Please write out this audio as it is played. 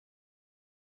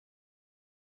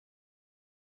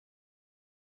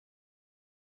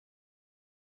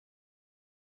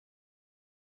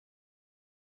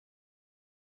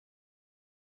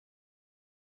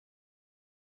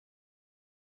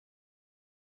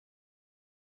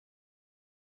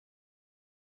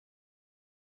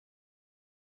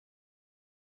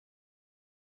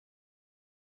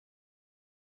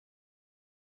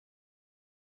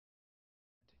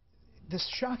this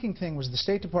shocking thing was the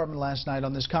State Department last night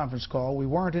on this conference call. We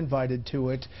weren't invited to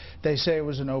it. They say it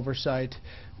was an oversight.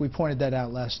 We pointed that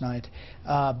out last night.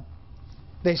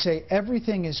 They say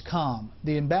everything is calm.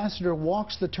 The ambassador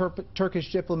walks the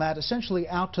Turkish diplomat essentially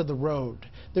out to the road.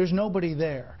 There's nobody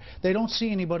there. They don't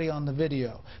see anybody on the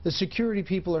video. The security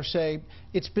people are saying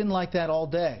it's been like that all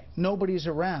day. Nobody's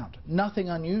around. Nothing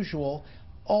unusual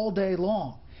all day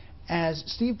long. As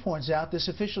Steve points out, this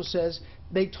official says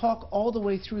they talk all the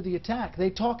way through the attack. They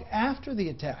talk after the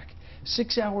attack.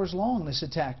 6 hours long this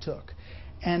attack took.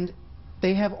 And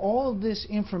they have all of this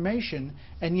information,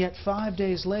 and yet 5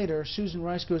 days later, Susan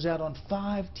Rice goes out on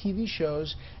 5 TV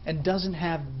shows and doesn't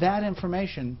have that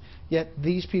information, yet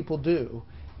these people do.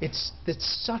 It's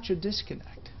such a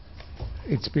disconnect.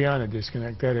 It's beyond a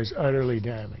disconnect. That is utterly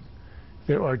damning.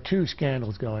 There are 2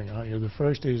 scandals going on here. The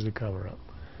first is the cover-up.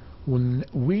 When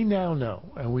we now know,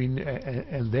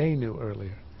 and they knew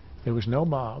earlier, there was no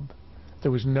mob,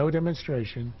 there was no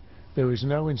demonstration, there was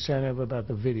no incentive about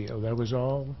the video. That was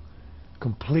all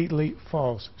completely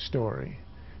false story.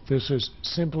 This was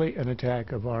simply an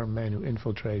attack of armed men who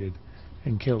infiltrated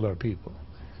and killed our people.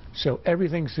 So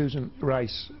everything Susan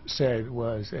Rice said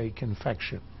was a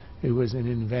confection. It was an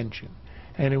invention.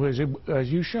 And it was, as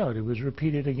you showed, it was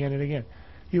repeated again and again.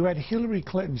 You had Hillary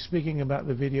Clinton speaking about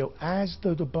the video as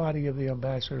though the body of the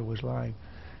ambassador was lying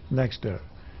next to her.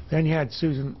 Then you had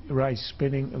Susan Rice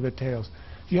spinning the tales.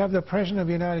 You have the President of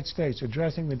the United States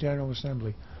addressing the General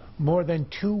Assembly more than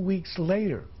 2 weeks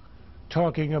later,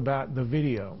 talking about the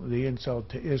video, the insult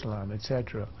to Islam,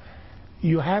 etc.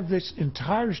 You have this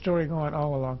entire story going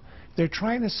all along. They're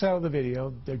trying to sell the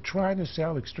video, they're trying to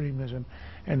sell extremism,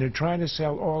 and they're trying to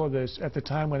sell all of this at the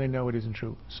time when they know it isn't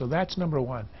true. So that's number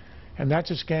one. And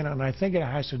that's a scandal, and I think it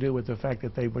has to do with the fact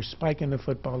that they were spiking the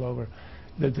football over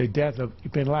the death of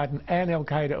bin Laden and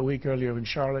al-Qaeda a week earlier in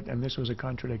Charlotte, and this was a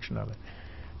contradiction of it.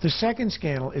 The second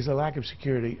scandal is the lack of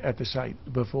security at the site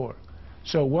before.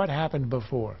 So what happened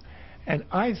before? And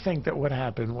I think that what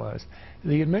happened was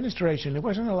the administration, it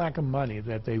wasn't a lack of money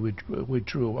that they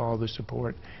withdrew all the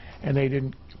support, and they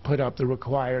didn't put up the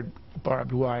required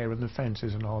barbed wire and the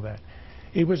fences and all that.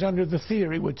 It was under the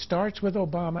theory, which starts with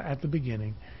Obama at the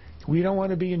beginning. We don't want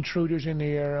to be intruders in the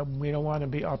air. We don't want to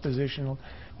be oppositional.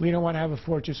 We don't want to have a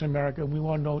fortress America. We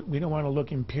don't want to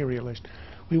look imperialist.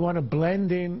 We want to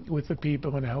blend in with the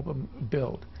people and help them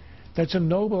build. That's a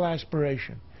noble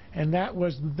aspiration, and that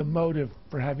was the motive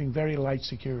for having very light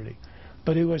security.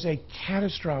 But it was a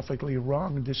catastrophically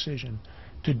wrong decision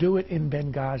to do it in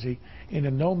Benghazi, in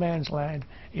a no-man's land,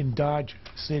 in Dodge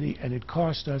City, and it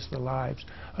cost us the lives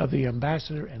of the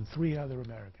ambassador and 3 other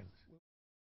Americans.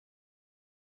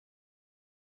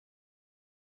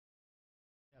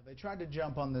 They tried to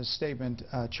jump on this statement,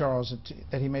 Charles,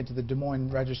 that he made to the Des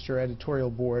Moines Register editorial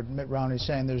board. Mitt Romney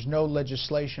saying there's no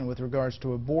legislation with regards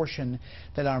to abortion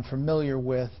that I'm familiar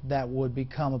with that would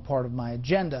become a part of my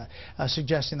agenda,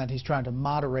 suggesting that he's trying to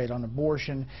moderate on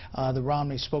abortion. The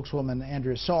Romney spokeswoman,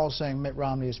 Andrea Saul, saying Mitt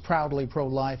Romney is proudly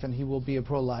pro-life and he will be a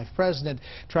pro-life president,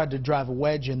 tried to drive a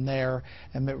wedge in there,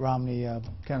 and Mitt Romney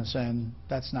kind of saying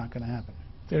that's not going to happen.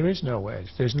 There is no wedge.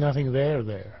 There's nothing there.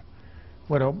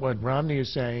 What Romney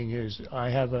is saying is, I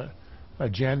have an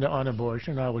agenda on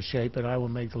abortion, I will shape it, I will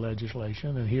make the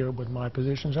legislation, and here are what my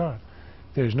positions are.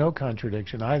 There's no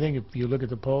contradiction. I think if you look at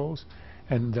the polls,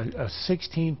 and a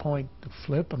 16-point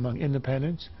flip among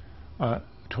independents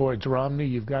towards Romney,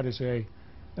 you've got to say,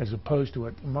 as opposed to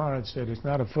what Mara said, it's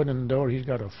not a foot in the door, he's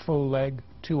got a full leg,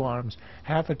 2 arms,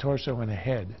 half a torso, and a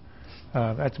head.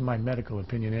 That's my medical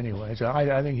opinion anyway. So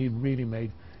I think he really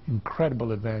made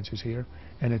incredible advances here,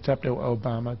 and it's up to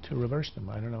Obama to reverse them.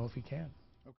 I don't know if he can.